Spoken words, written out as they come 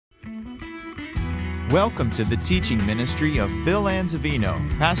Welcome to the teaching ministry of Bill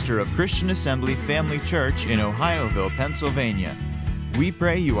Anzavino, pastor of Christian Assembly Family Church in Ohioville, Pennsylvania. We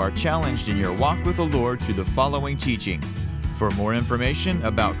pray you are challenged in your walk with the Lord through the following teaching. For more information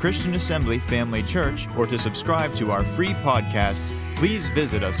about Christian Assembly Family Church or to subscribe to our free podcasts, please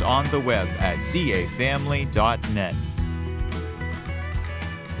visit us on the web at cafamily.net.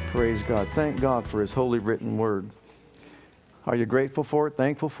 Praise God. Thank God for His holy written word. Are you grateful for it?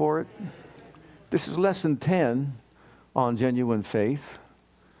 Thankful for it? This is lesson 10 on genuine faith.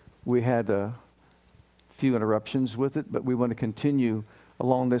 We had a few interruptions with it, but we want to continue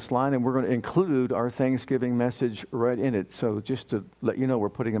along this line, and we're going to include our Thanksgiving message right in it. So just to let you know, we're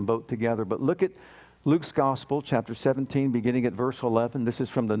putting them both together. But look at Luke's Gospel, chapter 17, beginning at verse 11. This is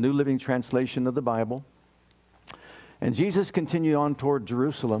from the New Living Translation of the Bible. And Jesus continued on toward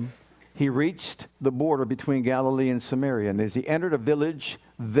Jerusalem. He reached the border between Galilee and Samaria. And as he entered a village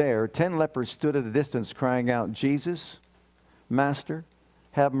there, 10 lepers stood at a distance crying out, "Jesus, Master,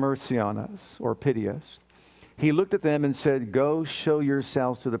 have mercy on us," or pity us. He looked at them and said, "Go show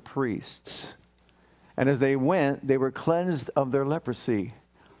yourselves to the priests." And as they went, they were cleansed of their leprosy.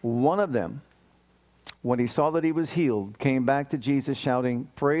 One of them, when he saw that he was healed, came back to Jesus shouting,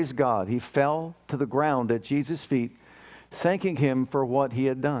 "Praise God." He fell to the ground at Jesus' feet, thanking him for what he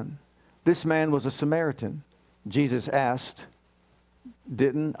had done. This man was a Samaritan. Jesus asked,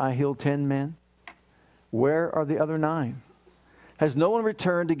 "Didn't I heal 10 men? Where are the other 9? Has no one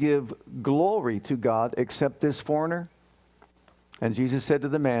returned to give glory to God except this foreigner?" And Jesus said to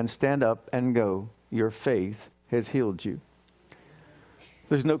the man, "Stand up and go. Your faith has healed you."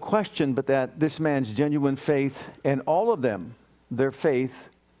 There's no question but that this man's genuine faith, and all of them, their faith,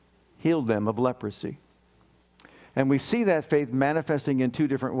 healed them of leprosy. And we see that faith manifesting in 2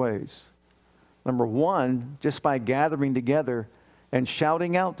 different ways. Number one, just by gathering together and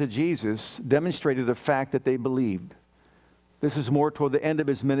shouting out to Jesus, demonstrated the fact that they believed. This is more toward the end of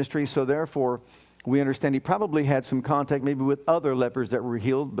his ministry, so therefore we understand he probably had some contact maybe with other lepers that were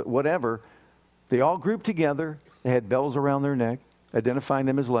healed, but whatever. They all grouped together. They had bells around their neck, identifying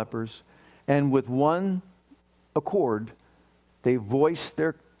them as lepers. And with one accord, they voiced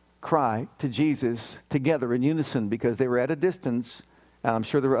their cry to Jesus together in unison because they were at a distance. And I'm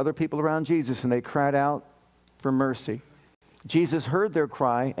sure there were other people around Jesus, and they cried out for mercy. Jesus heard their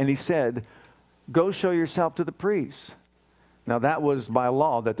cry, and he said, "Go show yourself to the priests." Now, that was by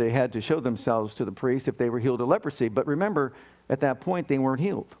law that they had to show themselves to the priest if they were healed of leprosy. But remember, at that point, they weren't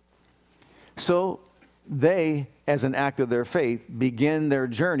healed. So they, as an act of their faith, begin their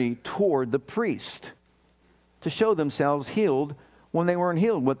journey toward the priest to show themselves healed when they weren't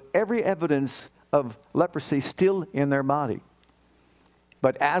healed, with every evidence of leprosy still in their body.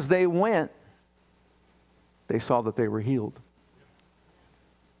 But as they went, they saw that they were healed.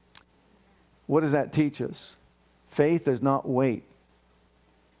 What does that teach us? Faith does not wait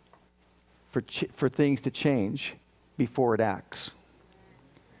for things to change before it acts.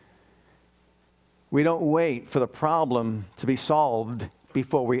 We don't wait for the problem to be solved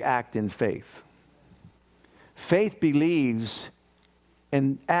before we act in faith. Faith believes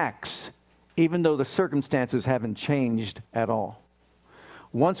and acts even though the circumstances haven't changed at all.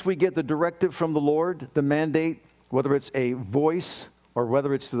 Once we get the directive from the Lord, the mandate, whether it's a voice or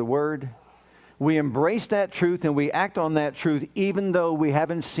whether it's through the word, we embrace that truth and we act on that truth even though we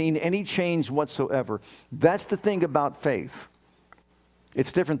haven't seen any change whatsoever. That's the thing about faith.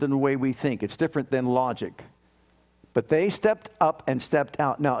 It's different than the way we think. It's different than logic. But they stepped up and stepped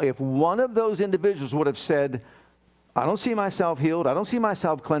out. Now, if one of those individuals would have said, "I don't see myself healed. I don't see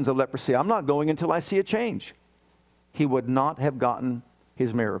myself cleansed of leprosy. I'm not going until I see a change," he would not have gotten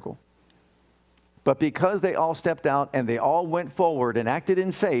his miracle. But because they all stepped out and they all went forward and acted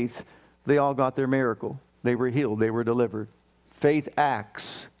in faith, they all got their miracle. They were healed. They were delivered. Faith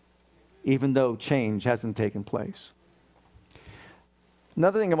acts even though change hasn't taken place.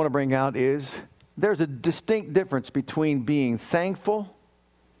 Another thing I want to bring out is there's a distinct difference between being thankful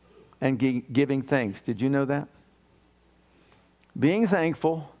and giving thanks. Did you know that? Being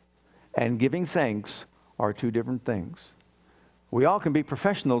thankful and giving thanks are 2 different things. We all can be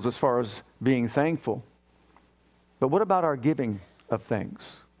professionals as far as being thankful. But what about our giving of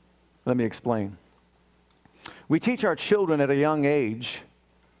thanks? Let me explain. We teach our children at a young age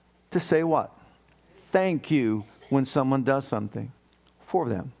to say what? Thank you when someone does something for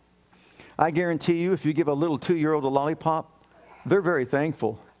them. I guarantee you, if you give a little 2-year-old a lollipop, they're very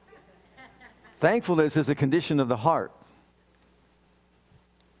thankful. Thankfulness is a condition of the heart.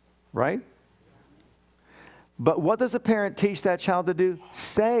 Right? But what does a parent teach that child to do?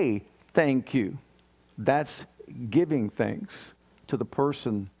 Say thank you. That's giving thanks to the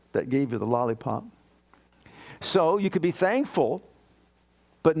person that gave you the lollipop. So you could be thankful,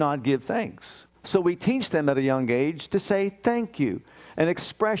 but not give thanks. So we teach them at a young age to say thank you. An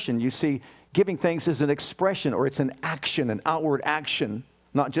expression, you see, giving thanks is an expression, or it's an action, an outward action,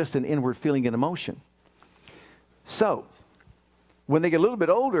 not just an inward feeling and emotion. So, when they get a little bit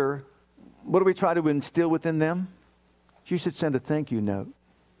older, what do we try to instill within them? You should send a thank you note.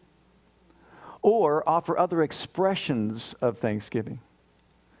 Or offer other expressions of thanksgiving.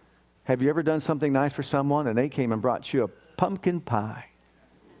 Have you ever done something nice for someone and they came and brought you a pumpkin pie?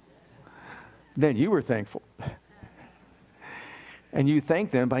 Then you were thankful. And you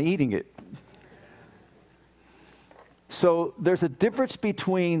thank them by eating it. So there's a difference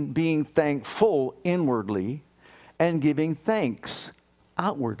between being thankful inwardly and giving thanks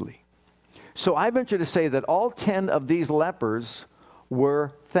outwardly. So I venture to say that all 10 of these lepers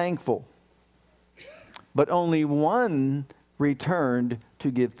were thankful, but only one returned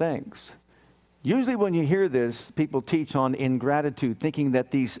to give thanks. Usually when you hear this, people teach on ingratitude, thinking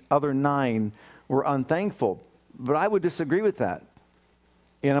that these other 9 were unthankful. But I would disagree with that.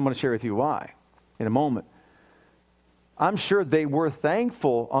 And I'm going to share with you why in a moment. I'm sure they were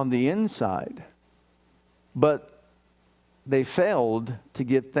thankful on the inside, but they failed to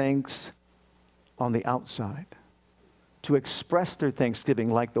give thanks on the outside, to express their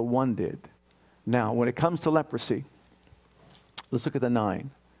thanksgiving like the one did. Now, when it comes to leprosy, let's look at the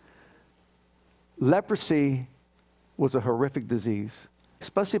 9. Leprosy was a horrific disease,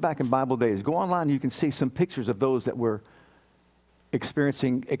 especially back in Bible days. Go online and you can see some pictures of those that were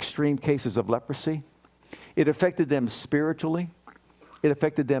experiencing extreme cases of leprosy. It affected them spiritually. It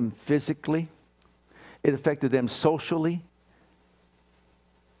affected them physically. It affected them socially.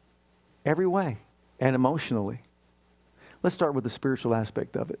 Every way. And emotionally. Let's start with the spiritual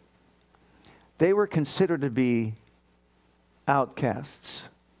aspect of it. They were considered to be outcasts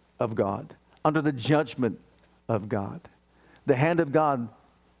of God, under the judgment of God. The hand of God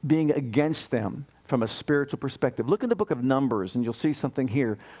being against them from a spiritual perspective. Look in the book of Numbers and you'll see something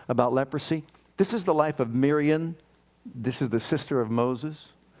here about leprosy. This is the life of Miriam. This is the sister of Moses.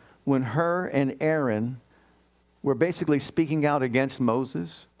 When her and Aaron were basically speaking out against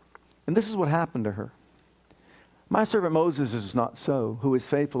Moses. And this is what happened to her. My servant Moses is not so, who is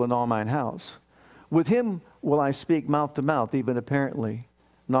faithful in all mine house. With him will I speak mouth to mouth, even apparently,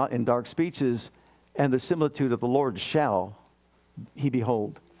 not in dark speeches, and the similitude of the Lord shall he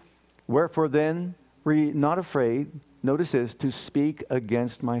behold. Wherefore then were ye not afraid, notice this, to speak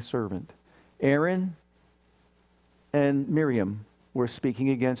against my servant. Aaron and Miriam were speaking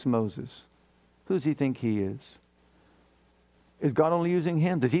against Moses. Who does he think he is? Is God only using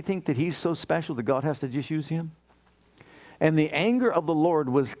him? Does he think that he's so special that God has to just use him? And the anger of the Lord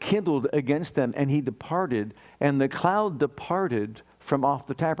was kindled against them, and he departed, and the cloud departed from off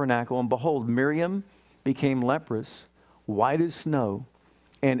the tabernacle, and behold, Miriam became leprous, white as snow.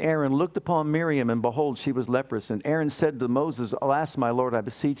 And Aaron looked upon Miriam, and behold, she was leprous. And Aaron said to Moses, Alas, my Lord, I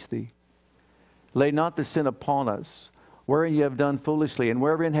beseech thee, lay not the sin upon us, wherein ye have done foolishly, and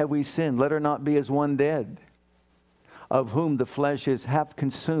wherein have we sinned? Let her not be as one dead, of whom the flesh is half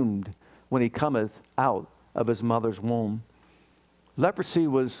consumed when he cometh out of his mother's womb. Leprosy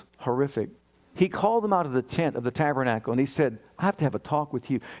was horrific. He called them out of the tent of the tabernacle, and he said, I have to have a talk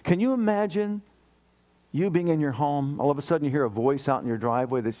with you. Can you imagine you being in your home, all of a sudden you hear a voice out in your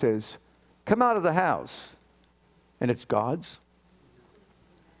driveway that says, come out of the house. And it's God's.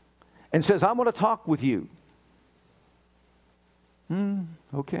 And says, I want to talk with you.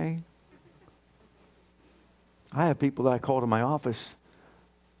 Okay. I have people that I call to my office,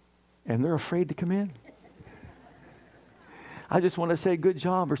 and they're afraid to come in. I just want to say good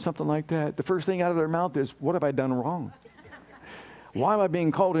job or something like that. The first thing out of their mouth is, what have I done wrong? Why am I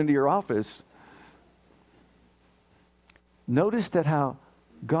being called into your office? Notice that how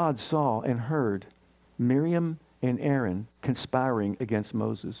God saw and heard Miriam and Aaron conspiring against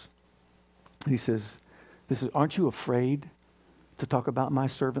Moses. He says, aren't you afraid to talk about my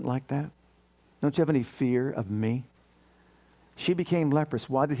servant like that? Don't you have any fear of me? She became leprous.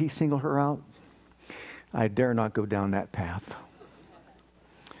 Why did he single her out? I dare not go down that path.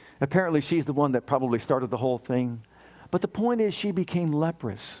 Apparently, she's the one that probably started the whole thing. But the point is, she became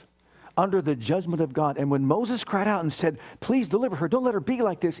leprous under the judgment of God. And when Moses cried out and said, please deliver her, don't let her be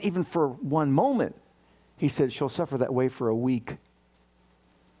like this even for one moment, he said, she'll suffer that way for a week.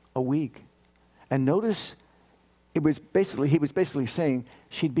 A week. And notice, he was basically saying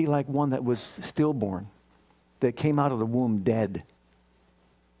she'd be like one that was stillborn, that came out of the womb dead.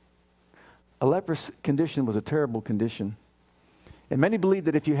 A leprous condition was a terrible condition. And many believed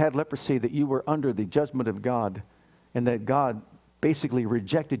that if you had leprosy, that you were under the judgment of God, and that God basically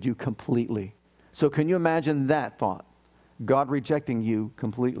rejected you completely. So can you imagine that thought? God rejecting you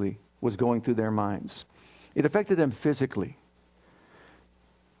completely was going through their minds. It affected them physically.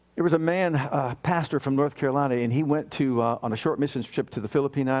 There was a man, a pastor from North Carolina, and he went to on a short missions trip to the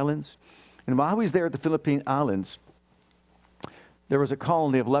Philippine Islands. And while he was there at the Philippine Islands, there was a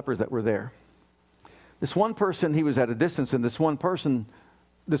colony of lepers that were there. This one person, he was at a distance, and this one person,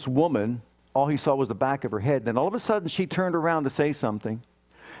 this woman, all he saw was the back of her head. Then all of a sudden, she turned around to say something.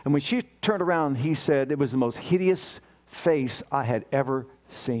 And when she turned around, he said, it was the most hideous face I had ever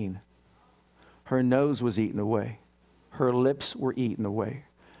seen. Her nose was eaten away. Her lips were eaten away.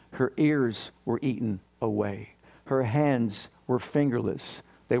 Her ears were eaten away. Her hands were fingerless.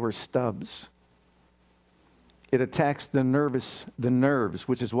 They were stubs. It attacks the nerves,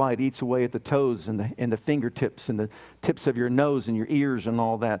 which is why it eats away at the toes and the fingertips and the tips of your nose and your ears and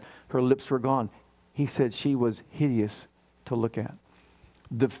all that. Her lips were gone. He said she was hideous to look at.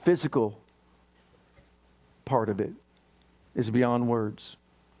 The physical part of it is beyond words,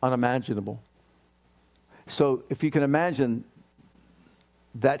 unimaginable. So if you can imagine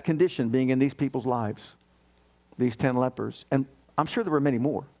that condition being in these people's lives, these 10 lepers, and I'm sure there were many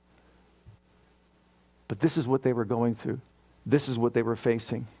more, but this is what they were going through. This is what they were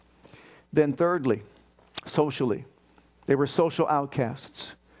facing. Then thirdly, socially, they were social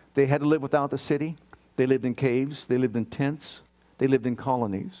outcasts. They had to live without the city. They lived in caves. They lived in tents. They lived in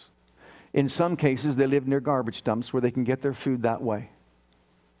colonies. In some cases, they lived near garbage dumps where they can get their food that way.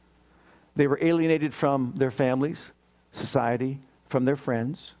 They were alienated from their families, society, from their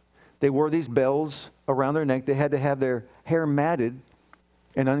friends. They wore these bells around their neck. They had to have their hair matted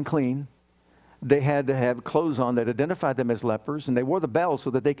and unclean. They had to have clothes on that identified them as lepers, and they wore the bells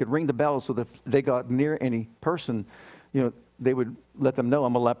so that they could ring the bell so that if they got near any person, they would let them know,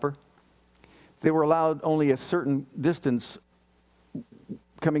 I'm a leper. They were allowed only a certain distance,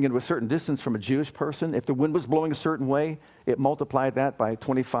 coming into a certain distance from a Jewish person. If the wind was blowing a certain way, it multiplied that by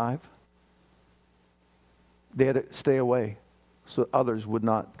 25. They had to stay away so others would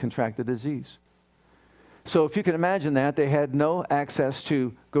not contract the disease. So if you can imagine that, they had no access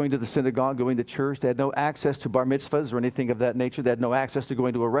to going to the synagogue, going to church. They had no access to bar mitzvahs or anything of that nature. They had no access to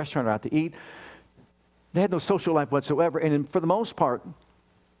going to a restaurant or out to eat. They had no social life whatsoever. And for the most part,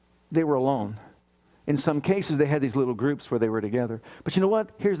 they were alone. In some cases, they had these little groups where they were together. But you know what?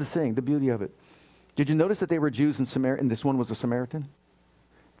 Here's the thing, the beauty of it. Did you notice that they were Jews and Samaritan? This one was a Samaritan?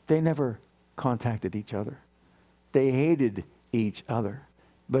 They never contacted each other. They hated each other.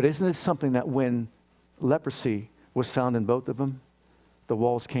 But isn't it something that when leprosy was found in both of them, the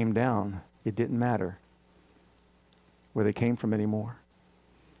walls came down. It didn't matter where they came from anymore.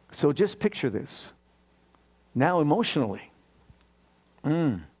 So just picture this. Now emotionally.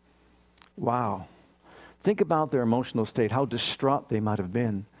 Wow. Think about their emotional state, how distraught they might have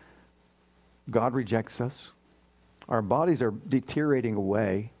been. God rejects us. Our bodies are deteriorating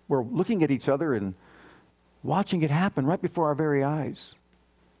away. We're looking at each other and watching it happen right before our very eyes.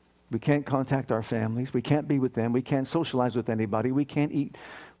 We can't contact our families. We can't be with them. We can't socialize with anybody. We can't eat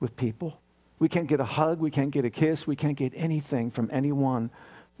with people. We can't get a hug. We can't get a kiss. We can't get anything from anyone.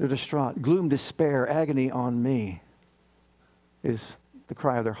 They're distraught. Gloom, despair, agony on me is the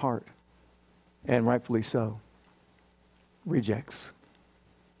cry of their heart. And rightfully so. Rejects.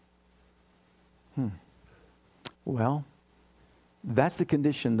 Well, that's the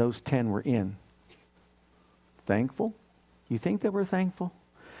condition those 10 were in. Thankful? You think they were thankful?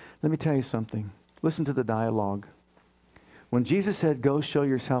 Let me tell you something. Listen to the dialogue. When Jesus said, go show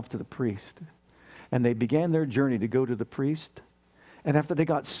yourself to the priest, and they began their journey to go to the priest, and after they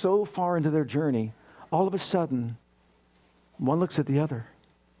got so far into their journey, all of a sudden, one looks at the other.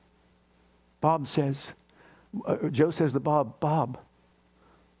 Joe says to Bob,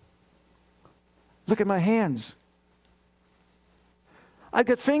 look at my hands. I've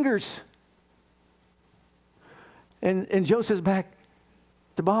got fingers. And Joe says back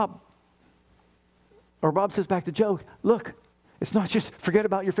to Bob, or Bob says back to Joe, look, it's not just forget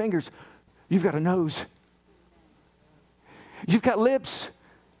about your fingers. You've got a nose. You've got lips.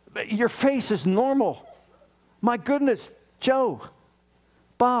 Your face is normal. My goodness, Joe,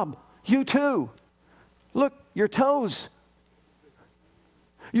 Bob, you too. Look, your toes.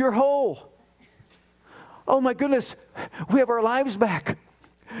 You're whole. Oh my goodness, we have our lives back.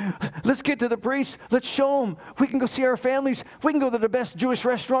 Let's get to the priest. Let's show them. We can go see our families. We can go to the best Jewish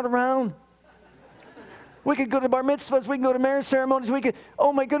restaurant around. We could go to bar mitzvahs. We can go to marriage ceremonies.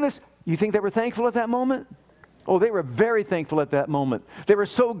 Oh my goodness. You think they were thankful at that moment? Oh, they were very thankful at that moment. They were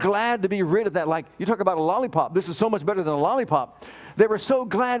so glad to be rid of that. Like, you talk about a lollipop. This is so much better than a lollipop. They were so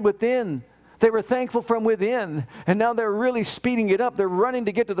glad within They were thankful from within, and now they're really speeding it up. They're running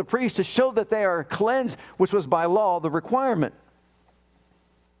to get to the priest to show that they are cleansed, which was by law the requirement.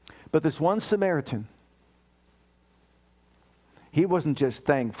 But this one Samaritan, he wasn't just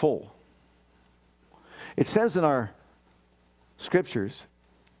thankful. It says in our scriptures,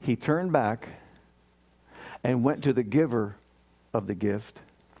 he turned back and went to the giver of the gift,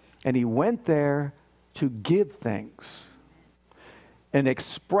 and he went there to give thanks. An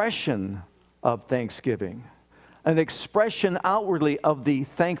expression of thanksgiving, an expression outwardly of the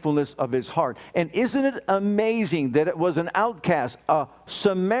thankfulness of his heart. And isn't it amazing that it was an outcast, a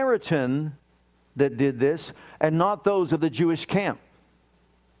Samaritan, that did this, and not those of the Jewish camp?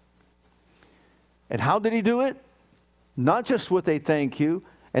 And how did he do it? Not just with a thank you.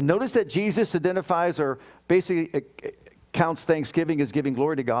 And notice that Jesus identifies, or basically counts thanksgiving as giving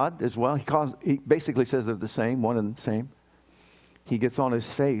glory to God as well. He basically says they're the same, one and the same. He gets on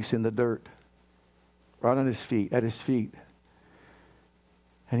his face in the dirt, right on his feet, at his feet.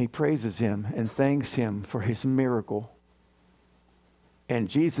 And he praises him and thanks him for his miracle. And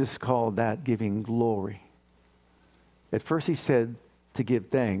Jesus called that giving glory. At first he said to give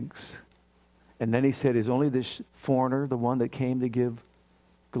thanks. And then he said, is only this foreigner the one that came to give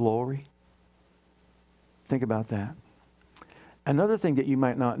glory? Think about that. Another thing that you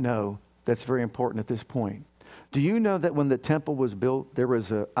might not know that's very important at this point. Do you know that when the temple was built, there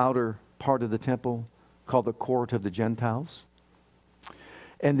was an outer part of the temple called the court of the Gentiles?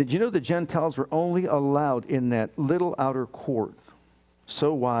 And did you know the Gentiles were only allowed in that little outer court,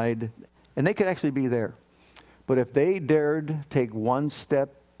 so wide, and they could actually be there. But if they dared take one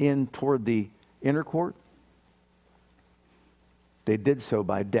step in toward the inner court, they did so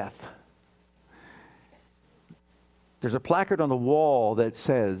by death. There's a placard on the wall that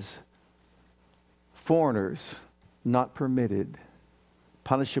says, foreigners not permitted,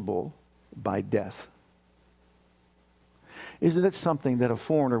 punishable by death. Isn't it something that a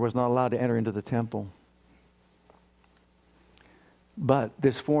foreigner was not allowed to enter into the temple? But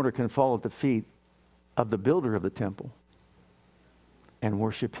this foreigner can fall at the feet of the builder of the temple and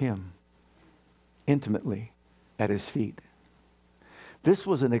worship him intimately at his feet. This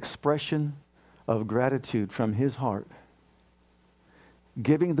was an expression of gratitude from his heart,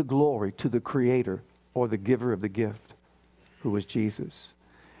 giving the glory to the Creator or the giver of the gift, who was Jesus.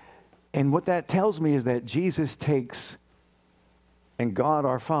 And what that tells me is that Jesus takes, and God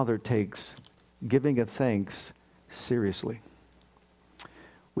our Father takes, giving of thanks seriously.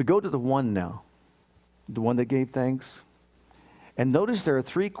 We go to the one now, the one that gave thanks. And notice there are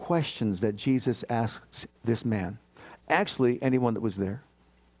 3 questions that Jesus asks this man. Actually, anyone that was there.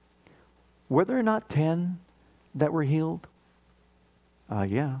 Were there not 10 that were healed?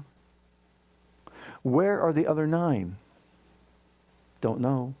 Yeah. Where are the other 9? Don't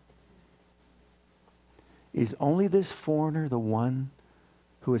know. Is only this foreigner the one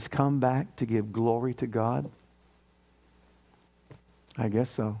who has come back to give glory to God? I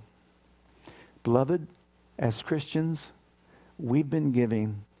guess so. Beloved, as Christians, we've been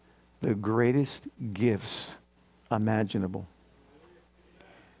giving the greatest gifts imaginable.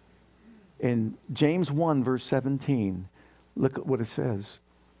 In James 1, verse 17, look at what it says.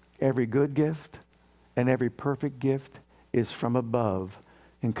 Every good gift and every perfect gift is from above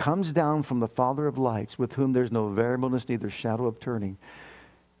and comes down from the Father of lights, with whom there's no variableness, neither shadow of turning.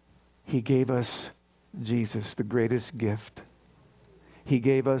 He gave us Jesus, the greatest gift. He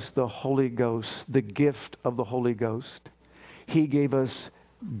gave us the Holy Ghost, the gift of the Holy Ghost. He gave us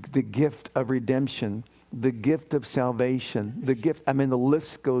the gift of redemption, the gift of salvation, the gift, the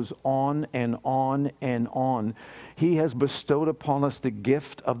list goes on and on and on. He has bestowed upon us the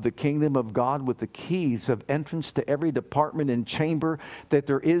gift of the kingdom of God with the keys of entrance to every department and chamber that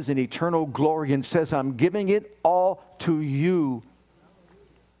there is in eternal glory, and says, I'm giving it all to you.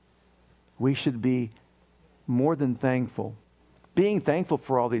 We should be more than thankful. Being thankful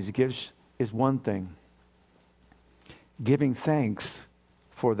for all these gifts is one thing. Giving thanks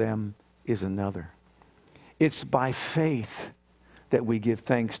for them is another. It's by faith that we give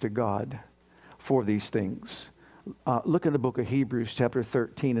thanks to God for these things. Look in the book of Hebrews chapter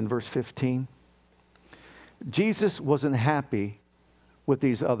 13 and verse 15. Jesus wasn't happy with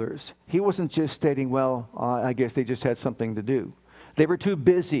these others. He wasn't just stating, well, I guess they just had something to do. They were too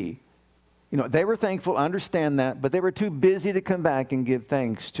busy. They were thankful, I understand that, but they were too busy to come back and give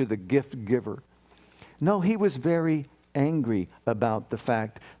thanks to the gift giver. No, he was very angry about the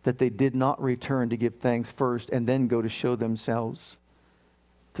fact that they did not return to give thanks first and then go to show themselves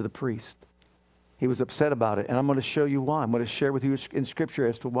to the priest. He was upset about it, and I'm going to show you why. I'm going to share with you in Scripture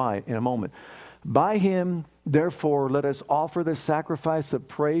as to why in a moment. By him, therefore, let us offer the sacrifice of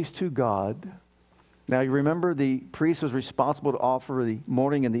praise to God. Now, you remember the priest was responsible to offer the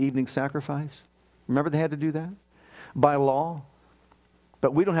morning and the evening sacrifice? Remember they had to do that? By law?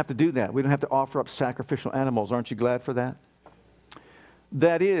 But we don't have to do that. We don't have to offer up sacrificial animals. Aren't you glad for that?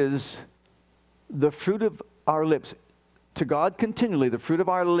 That is the fruit of our lips. To God continually, the fruit of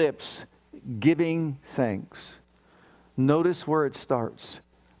our lips, giving thanks. Notice where it starts.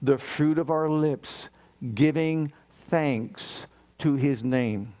 The fruit of our lips, giving thanks to his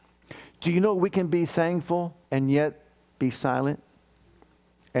name. Do you know we can be thankful and yet be silent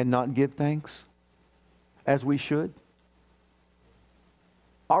and not give thanks as we should?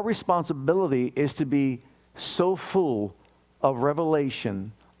 Our responsibility is to be so full of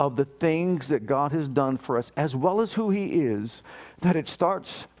revelation of the things that God has done for us, as well as who he is, that it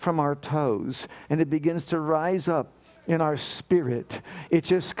starts from our toes and it begins to rise up in our spirit. It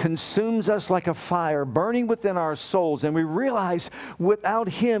just consumes us like a fire burning within our souls, and we realize without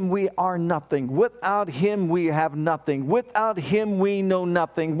him we are nothing. Without him we have nothing. Without him we know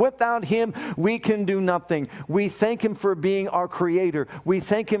nothing. Without him we can do nothing. We thank him for being our creator. We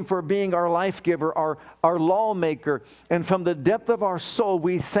thank him for being our life giver, our lawmaker, and from the depth of our soul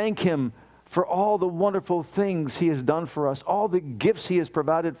we thank him for all the wonderful things he has done for us, all the gifts he has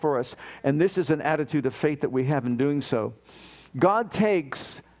provided for us. And this is an attitude of faith that we have in doing so. God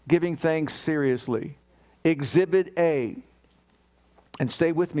takes giving thanks seriously. Exhibit A, and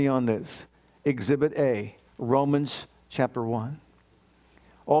stay with me on this. Exhibit A, Romans chapter 1.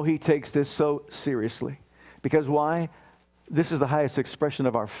 Oh, he takes this so seriously. Because why? This is the highest expression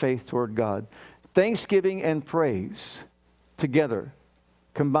of our faith toward God. Thanksgiving and praise together,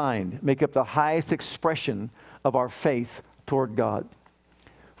 combined, make up the highest expression of our faith toward God.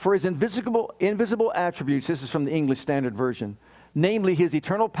 For his invisible attributes, this is from the English Standard Version, namely his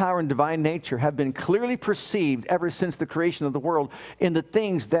eternal power and divine nature, have been clearly perceived ever since the creation of the world in the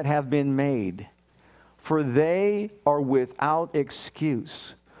things that have been made. For they are without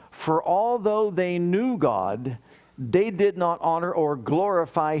excuse. For although they knew God, they did not honor or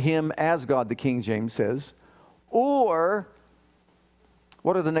glorify him as God, the King James says, or...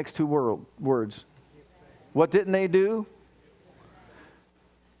 what are the next two words? What didn't they do?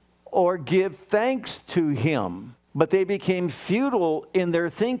 Or give thanks to him. But they became futile in their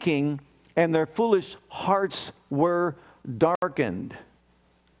thinking, and their foolish hearts were darkened.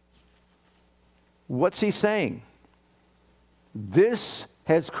 What's he saying? This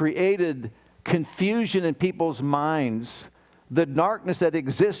has created confusion in people's minds. The darkness that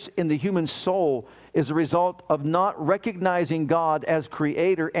exists in the human soul is a result of not recognizing God as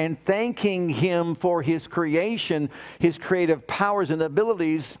creator and thanking him for his creation, his creative powers and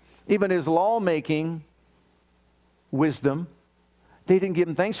abilities, even his lawmaking wisdom. They didn't give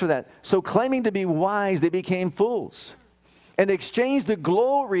him thanks for that. So claiming to be wise, they became fools and exchanged the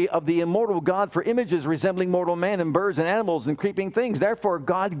glory of the immortal God for images resembling mortal man and birds and animals and creeping things. Therefore,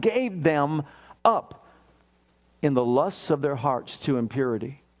 God gave them up in the lusts of their hearts to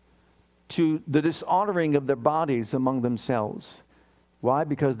impurity, to the dishonoring of their bodies among themselves. Why?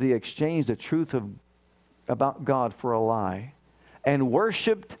 Because they exchanged the truth about God for a lie, and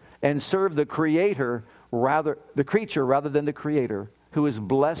worshipped and served the creature rather than the Creator, who is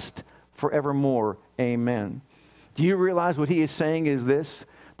blessed forevermore. Amen. Do you realize what he is saying is this?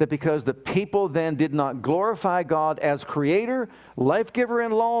 That because the people then did not glorify God as Creator, life giver,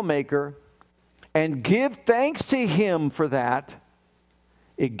 and lawmaker, and give thanks to him for that,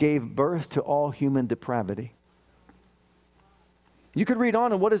 it gave birth to all human depravity. You could read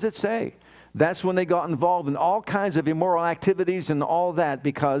on, and what does it say? That's when they got involved in all kinds of immoral activities and all that,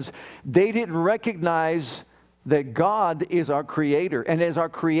 because they didn't recognize that God is our creator. And as our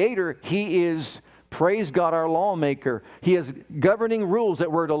creator, he is, praise God, our lawmaker. He has governing rules that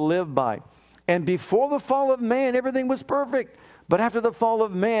we're to live by. And before the fall of man, everything was perfect. But after the fall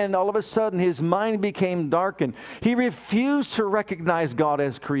of man, all of a sudden his mind became darkened. He refused to recognize God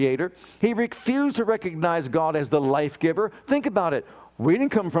as creator. He refused to recognize God as the life giver. Think about it. We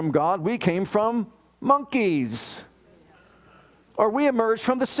didn't come from God. We came from monkeys. Or we emerged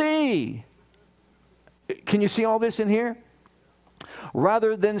from the sea. Can you see all this in here?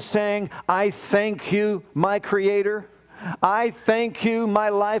 Rather than saying, I thank you, my creator. I thank you, my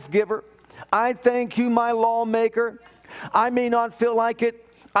life giver. I thank you, my lawmaker. I may not feel like it.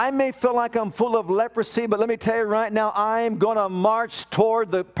 I may feel like I'm full of leprosy, but let me tell you right now, I'm going to march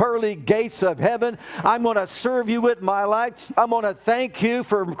toward the pearly gates of heaven. I'm going to serve you with my life. I'm going to thank you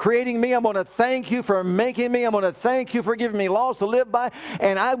for creating me. I'm going to thank you for making me. I'm going to thank you for giving me laws to live by.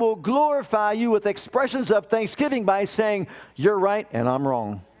 And I will glorify you with expressions of thanksgiving by saying, you're right and I'm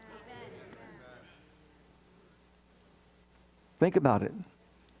wrong. Think about it.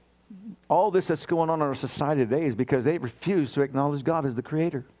 All this that's going on in our society today is because they refuse to acknowledge God as the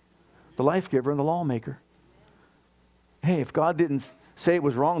creator, the life giver, and the lawmaker. Hey, if God didn't say it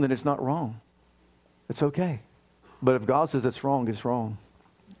was wrong, then it's not wrong. It's okay. But if God says it's wrong, it's wrong.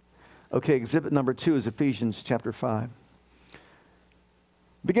 Okay, exhibit number 2 is Ephesians chapter 5.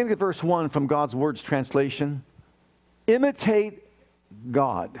 Beginning at verse 1 from God's Words translation, imitate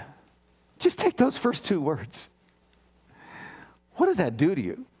God. Just take those first 2 words. What does that do to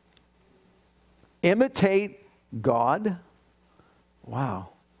you? Imitate God? Wow.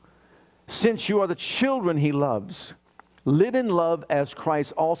 Since you are the children He loves, live in love as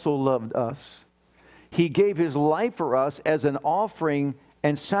Christ also loved us. He gave His life for us as an offering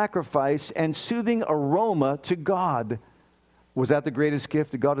and sacrifice and soothing aroma to God. Was that the greatest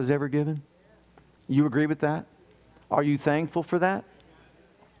gift that God has ever given? You agree with that? Are you thankful for that?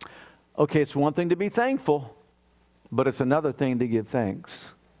 Okay, it's one thing to be thankful, but it's another thing to give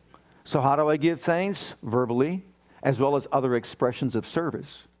thanks. So how do I give thanks? Verbally, as well as other expressions of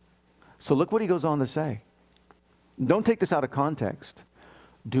service. So look what he goes on to say. Don't take this out of context.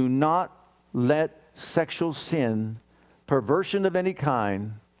 Do not let sexual sin, perversion of any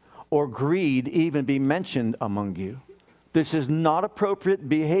kind, or greed even be mentioned among you. This is not appropriate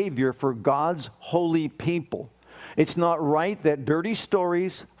behavior for God's holy people. It's not right that dirty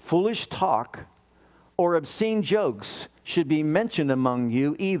stories, foolish talk, or obscene jokes should be mentioned among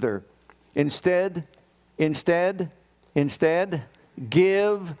you either. Instead,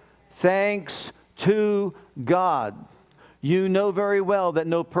 give thanks to God. You know very well that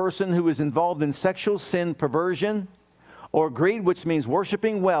no person who is involved in sexual sin, perversion, or greed, which means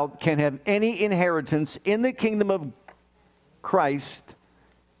worshiping wealth, can have any inheritance in the kingdom of Christ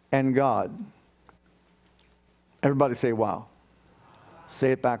and God. Everybody say, wow.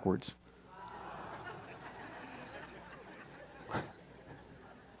 Say it backwards.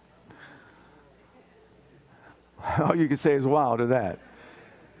 All you can say is wow to that.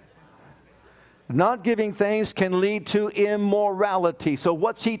 Not giving thanks can lead to immorality. So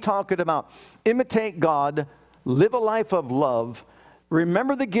what's he talking about? Imitate God, live a life of love.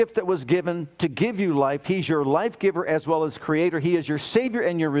 Remember the gift that was given to give you life. He's your life giver as well as creator. He is your Savior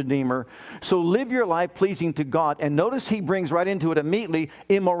and your Redeemer. So live your life pleasing to God. And notice he brings right into it immediately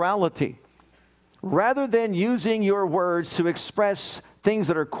immorality. Rather than using your words to express things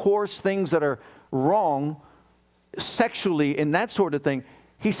that are coarse, things that are wrong, sexually and that sort of thing,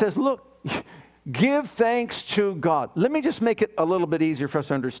 he says, look, give thanks to God. Let me just make it a little bit easier for us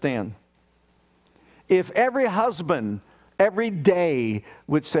to understand. If every husband every day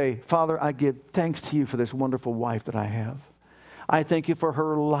would say, Father, I give thanks to you for this wonderful wife that I have. I thank you for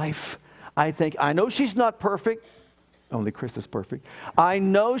her life. I know she's not perfect. Only Chris is perfect. I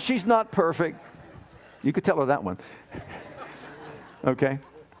know she's not perfect. You could tell her that one. Okay?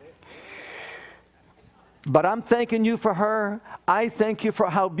 But I'm thanking you for her. I thank you for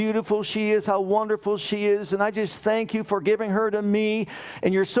how beautiful she is, how wonderful she is, and I just thank you for giving her to me.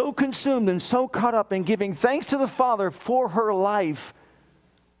 And you're so consumed and so caught up in giving thanks to the Father for her life,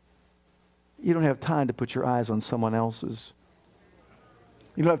 you don't have time to put your eyes on someone else's.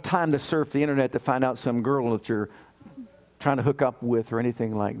 You don't have time to surf the internet to find out some girl that you're trying to hook up with or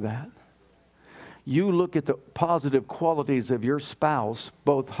anything like that. You look at the positive qualities of your spouse,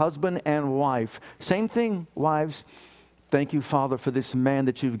 both husband and wife. Same thing, wives. Thank you, Father, for this man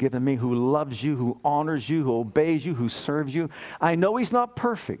that you've given me who loves you, who honors you, who obeys you, who serves you. I know he's not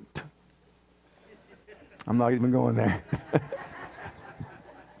perfect. I'm not even going there.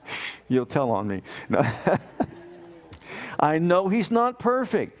 You'll tell on me. No. I know he's not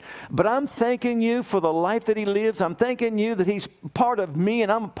perfect, but I'm thanking you for the life that he lives. I'm thanking you that he's part of me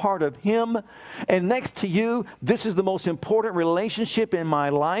and I'm a part of him. And next to you, this is the most important relationship in my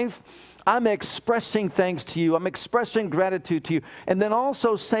life. I'm expressing thanks to you. I'm expressing gratitude to you. And then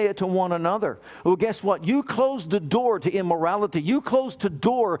also say it to one another. Well, guess what? You closed the door to immorality. You closed the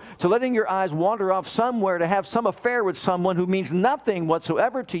door to letting your eyes wander off somewhere to have some affair with someone who means nothing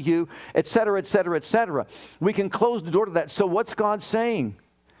whatsoever to you, etc., etc., etc. We can close the door to that. So what's God saying?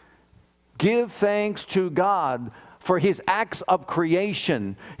 Give thanks to God for his acts of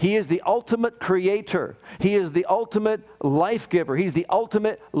creation. He is the ultimate creator. He is the ultimate life giver. He's the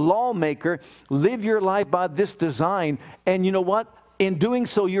ultimate lawmaker. Live your life by this design. And you know what? In doing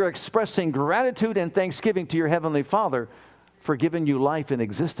so, you're expressing gratitude and thanksgiving to your Heavenly Father for giving you life and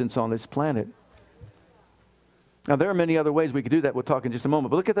existence on this planet. Now, there are many other ways we could do that. We'll talk in just a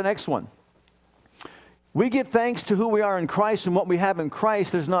moment. But look at the next one. We give thanks to who we are in Christ and what we have in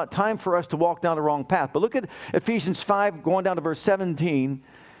Christ. There's not time for us to walk down the wrong path. But look at Ephesians 5, going down to verse 17.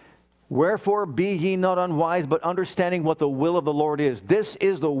 Wherefore be ye not unwise, but understanding what the will of the Lord is. This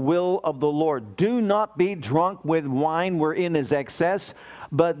is the will of the Lord. Do not be drunk with wine wherein is excess,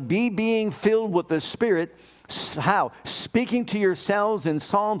 but be being filled with the Spirit. How? Speaking to yourselves in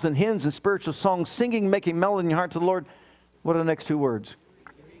psalms and hymns and spiritual songs, singing, making melody in your heart to the Lord. What are the next two words?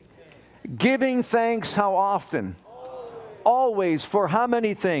 Giving thanks how often? Always. For how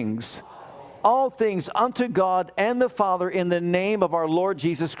many things? All things unto God and the Father in the name of our Lord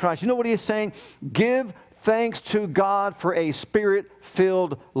Jesus Christ. You know what he is saying? Give thanks to God for a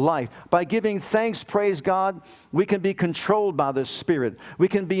Spirit-filled life. By giving thanks, praise God, we can be controlled by the Spirit. We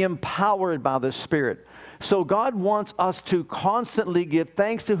can be empowered by the Spirit. So God wants us to constantly give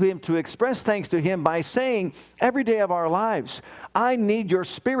thanks to Him, to express thanks to Him by saying every day of our lives, I need your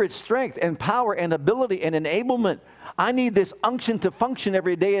Spirit's strength and power and ability and enablement. I need this unction to function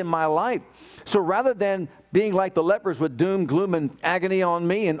every day in my life. So rather than being like the lepers with doom, gloom, and agony on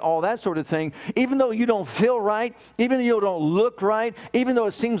me and all that sort of thing, even though you don't feel right, even though you don't look right, even though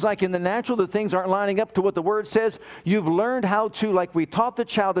it seems like in the natural the things aren't lining up to what the Word says, you've learned how to, like we taught the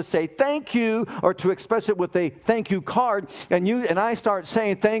child, to say thank you, or to express it with a thank you card, and I start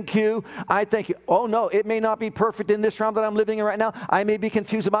saying thank you, I thank you. Oh no, it may not be perfect in this realm that I'm living in right now. I may be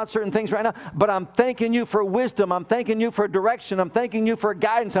confused about certain things right now, but I'm thanking you for wisdom. I'm thanking you for direction. I'm thanking you for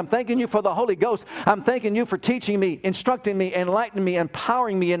guidance. I'm thanking you for the Holy Ghost. I'm thanking you for teaching me, instructing me, enlightening me,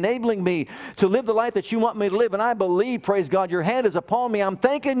 empowering me, enabling me to live the life that you want me to live. And I believe, praise God, your hand is upon me. I'm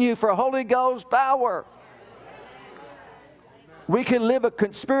thanking you for Holy Ghost power. We can live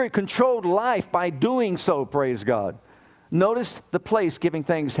a Spirit-controlled life by doing so, praise God. Notice the place giving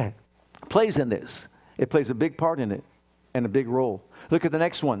thanks plays in this. It plays a big part in it and a big role. Look at the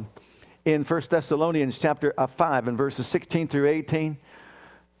next one. In 1 Thessalonians chapter 5 and verses 16 through 18.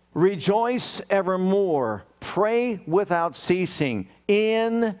 Rejoice evermore. Pray without ceasing.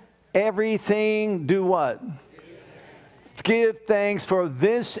 In everything do what? Give thanks, for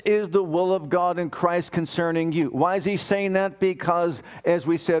this is the will of God in Christ concerning you. Why is he saying that? Because, as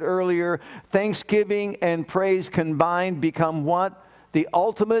we said earlier, thanksgiving and praise combined become what? The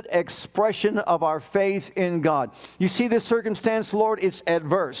ultimate expression of our faith in God. You see this circumstance, Lord, it's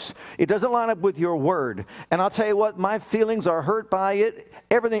adverse. It doesn't line up with your word. And I'll tell you what, my feelings are hurt by it.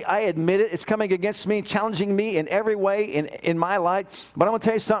 Everything, I admit it, it's coming against me, challenging me in every way in my life. But I'm going to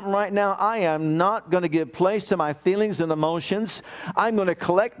tell you something right now. I am not going to give place to my feelings and emotions. I'm going to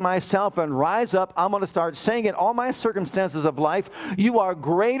collect myself and rise up. I'm going to start saying in all my circumstances of life, you are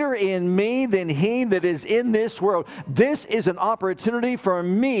greater in me than he that is in this world. This is an opportunity for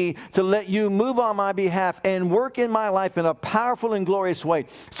me to let you move on my behalf and work in my life in a powerful and glorious way.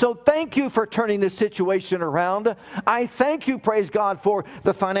 So thank you for turning this situation around. I thank you, praise God, for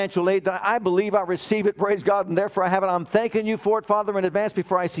the financial aid that I believe I receive it, praise God, and therefore I have it. I'm thanking you for it, Father, in advance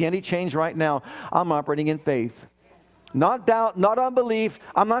before I see any change right now. I'm operating in faith. Not doubt, not unbelief.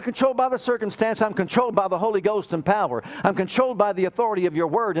 I'm not controlled by the circumstance. I'm controlled by the Holy Ghost and power. I'm controlled by the authority of your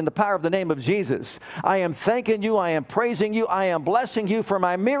word and the power of the name of Jesus. I am thanking you. I am praising you. I am blessing you for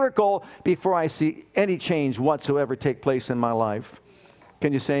my miracle before I see any change whatsoever take place in my life.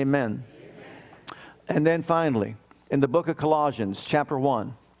 Can you say amen? Amen. And then finally, in the book of Colossians, chapter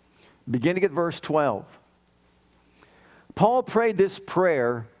 1, beginning at verse 12, Paul prayed this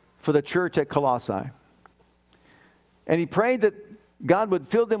prayer for the church at Colossae. And he prayed that God would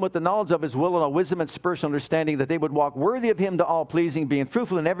fill them with the knowledge of his will and all wisdom and spiritual understanding, that they would walk worthy of him to all pleasing, being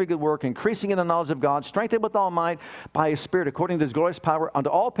fruitful in every good work, increasing in the knowledge of God, strengthened with all might by his Spirit, according to his glorious power, unto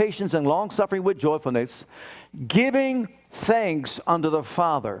all patience and long-suffering with joyfulness, giving thanks unto the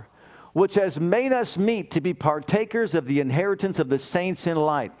Father, which has made us meet to be partakers of the inheritance of the saints in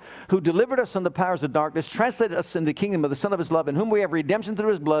light, who delivered us from the powers of darkness, translated us in the kingdom of the Son of his love, in whom we have redemption through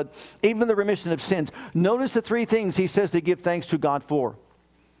his blood, even the remission of sins. Notice the three things he says to give thanks to God for.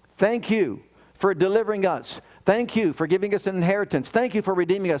 Thank you for delivering us. Thank you for giving us an inheritance. Thank you for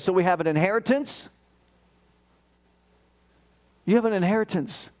redeeming us. So we have an inheritance. You have an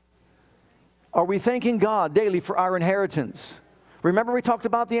inheritance. Are we thanking God daily for our inheritance? Remember we talked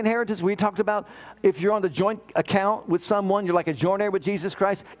about the inheritance? We talked about if you're on the joint account with someone, you're like a joint heir with Jesus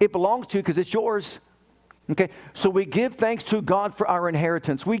Christ. It belongs to you because it's yours. Okay, so we give thanks to God for our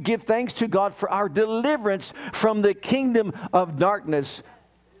inheritance. We give thanks to God for our deliverance from the kingdom of darkness.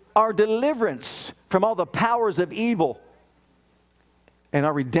 Our deliverance from all the powers of evil. And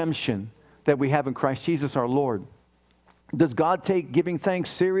our redemption that we have in Christ Jesus our Lord. Does God take giving thanks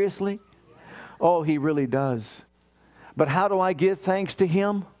seriously? Oh, he really does. But how do I give thanks to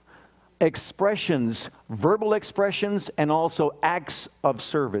him? Expressions, verbal expressions, and also acts of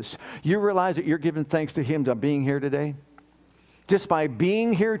service. You realize that you're giving thanks to him by being here today? just by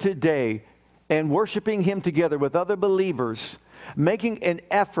being here today and worshiping Him together with other believers, making an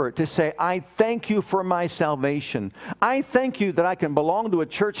effort to say, I thank you for my salvation. I thank you that I can belong to a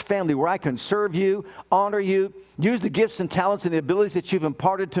church family where I can serve you, honor you, use the gifts and talents and the abilities that you've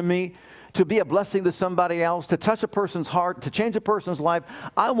imparted to me to be a blessing to somebody else, to touch a person's heart, to change a person's life.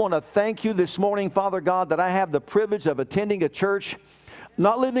 I want to thank you this morning, Father God, that I have the privilege of attending a church,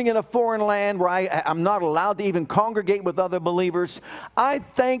 not living in a foreign land where I'm not allowed to even congregate with other believers. I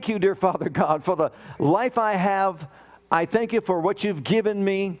thank you, dear Father God, for the life I have. I thank you for what you've given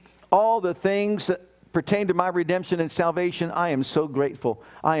me, all the things that pertain to my redemption and salvation. I am so grateful.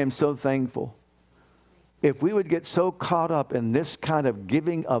 I am so thankful. If we would get so caught up in this kind of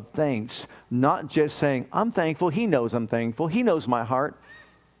giving of thanks, not just saying, I'm thankful, He knows I'm thankful, He knows my heart.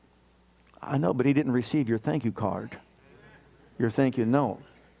 I know, but He didn't receive your thank you card. Your thank you note.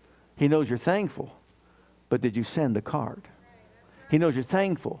 He knows you're thankful, but did you send the card? He knows you're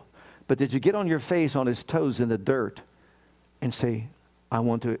thankful, but did you get on your face, on His toes in the dirt and say, I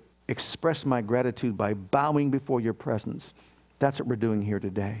want to express my gratitude by bowing before your presence? That's what we're doing here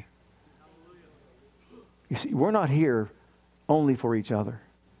today. You see, we're not here only for each other.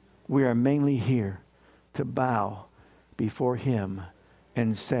 We are mainly here to bow before Him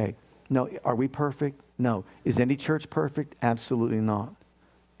and say, no, are we perfect? No. Is any church perfect? Absolutely not.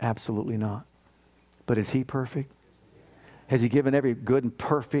 Absolutely not. But is He perfect? Has He given every good and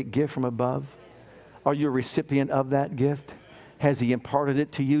perfect gift from above? Are you a recipient of that gift? Has He imparted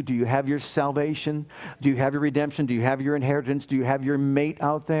it to you? Do you have your salvation? Do you have your redemption? Do you have your inheritance? Do you have your mate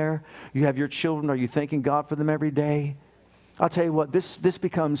out there? You have your children? Are you thanking God for them every day? I'll tell you what, this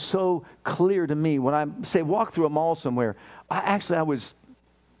becomes so clear to me when I say walk through a mall somewhere. I was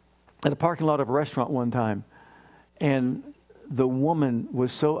at a parking lot of a restaurant one time, and the woman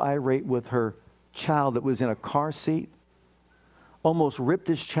was so irate with her child that was in a car seat, almost ripped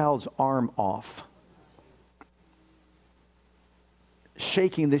this child's arm off,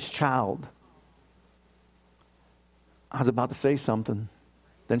 shaking this child. I was about to say something.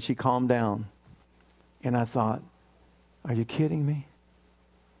 Then she calmed down. And I thought, are you kidding me?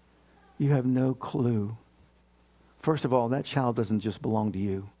 You have no clue. First of all, that child doesn't just belong to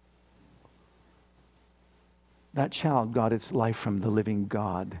you. That child got its life from the living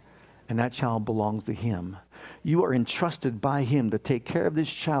God, and that child belongs to Him. You are entrusted by Him to take care of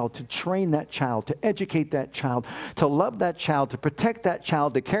this child, to train that child, to educate that child, to love that child, to protect that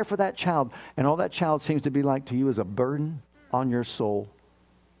child, to care for that child. And all that child seems to be like to you is a burden on your soul.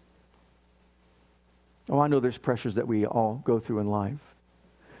 Oh, I know there's pressures that we all go through in life.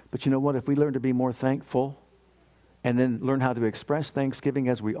 But you know what? If we learn to be more thankful and then learn how to express thanksgiving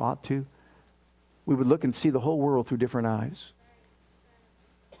as we ought to, we would look and see the whole world through different eyes.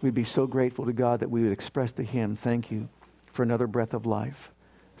 We'd be so grateful to God that we would express to Him, thank you for another breath of life.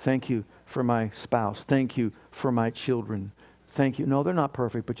 Thank you for my spouse. Thank you for my children. Thank you. No, they're not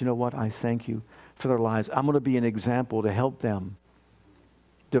perfect, but you know what? I thank you for their lives. I'm going to be an example to help them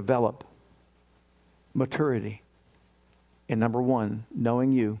develop maturity in number one,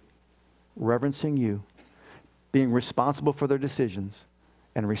 knowing you, reverencing you, being responsible for their decisions,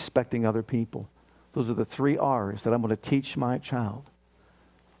 and respecting other people. Those are the 3 R's that I'm going to teach my child.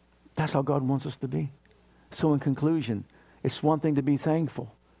 That's how God wants us to be. So in conclusion, it's one thing to be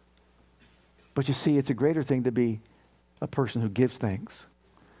thankful. But you see, it's a greater thing to be a person who gives thanks.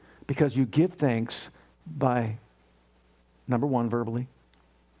 Because you give thanks by, number one, verbally.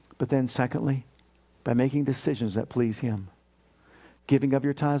 But then secondly, by making decisions that please Him. Giving of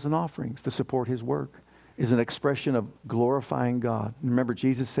your tithes and offerings to support His work is an expression of glorifying God. Remember,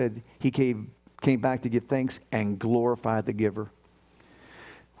 Jesus said He came back to give thanks and glorify the giver.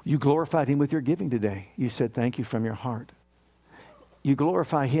 You glorified Him with your giving today. You said thank you from your heart. You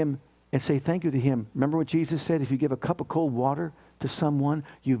glorify Him and say thank you to Him. Remember what Jesus said? If you give a cup of cold water to someone,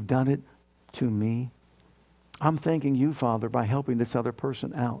 you've done it to me. I'm thanking you, Father, by helping this other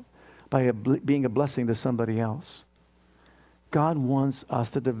person out, by being a blessing to somebody else. God wants us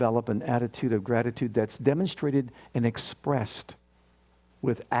to develop an attitude of gratitude that's demonstrated and expressed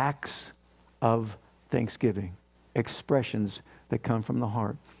with acts of thanksgiving, expressions that come from the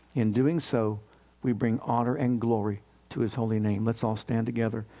heart. In doing so, we bring honor and glory to His holy name. Let's all stand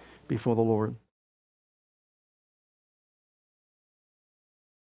together before the Lord.